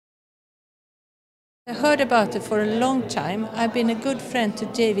I heard about it for a long time. I've been a good friend to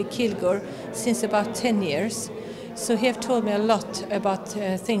David Kilgour since about 10 years. So he have told me a lot about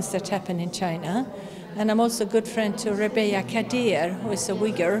things that happen in China. And I'm also a good friend to Rebecca Kadir, who is a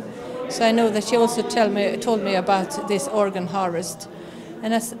Uyghur. So I know that she also told me about this organ harvest.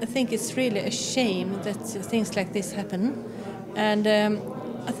 And I think it's really a shame that things like this happen. And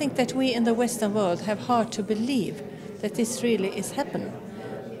I think that we in the Western world have hard to believe that this really is happening.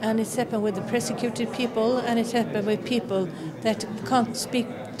 And it's happened with the persecuted people, and it's happened with people that can't speak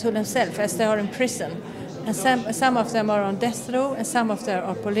to themselves as they are in prison. And some of them are on death row, and some of them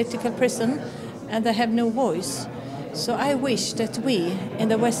are political prison, and they have no voice. So I wish that we in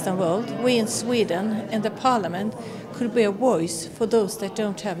the Western world, we in Sweden, in the Parliament, could be a voice for those that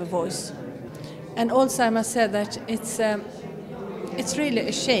don't have a voice. And also I must say that it's really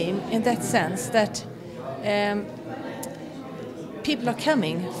a shame in that sense that people are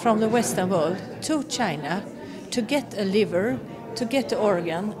coming from the Western world to China to get a liver, to get an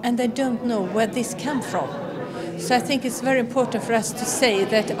organ, and they don't know where this comes from. So I think it's very important for us to say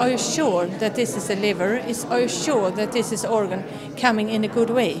that, are you sure that this is a liver? Are you sure that this is organ coming in a good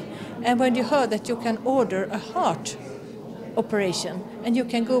way? And when you heard that you can order a heart operation and you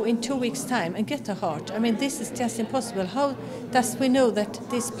can go in 2 weeks' time and get a heart, I mean, this is just impossible. How does we know that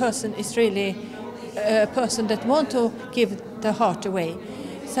this person is really a person that wants to give the heart away?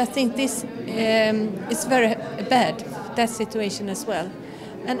 So I think this is very bad, that situation as well.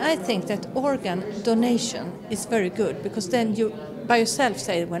 And I think that organ donation is very good, because then you by yourself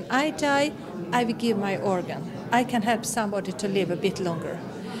say, when I die, I will give my organ. I can help somebody to live a bit longer.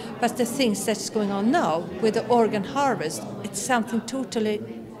 But the things that's going on now with the organ harvest, it's something totally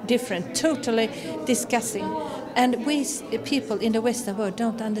different, totally disgusting. And we people in the Western world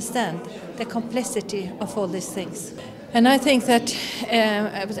don't understand the complexity of all these things. And I think that,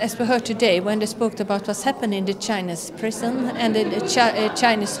 as we heard today, when they spoke about what's happening in the Chinese prison and in the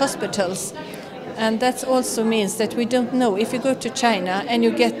Chinese hospitals, and that also means that we don't know, if you go to China and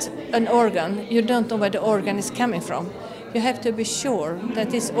you get an organ, you don't know where the organ is coming from. You have to be sure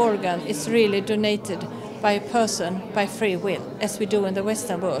that this organ is really donated by a person by free will, as we do in the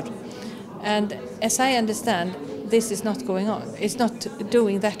Western world. And as I understand, this is not going on. It's not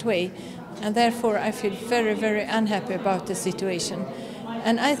doing that way. And therefore I feel very, very unhappy about the situation.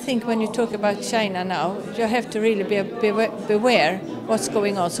 And I think when you talk about China now, you have to really beware what's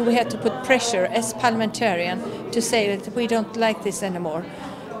going on. So we have to put pressure as parliamentarians to say that we don't like this anymore.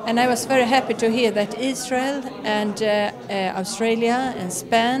 And I was very happy to hear that Israel and Australia and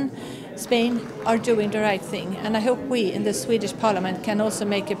Spain are doing the right thing. And I hope we in the Swedish Parliament can also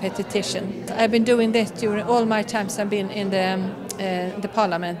make a petition. I've been doing this during all my times I've been in the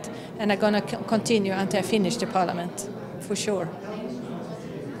Parliament, and I'm going to continue until I finish the Parliament, for sure.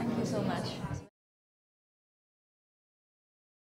 Thank you so much.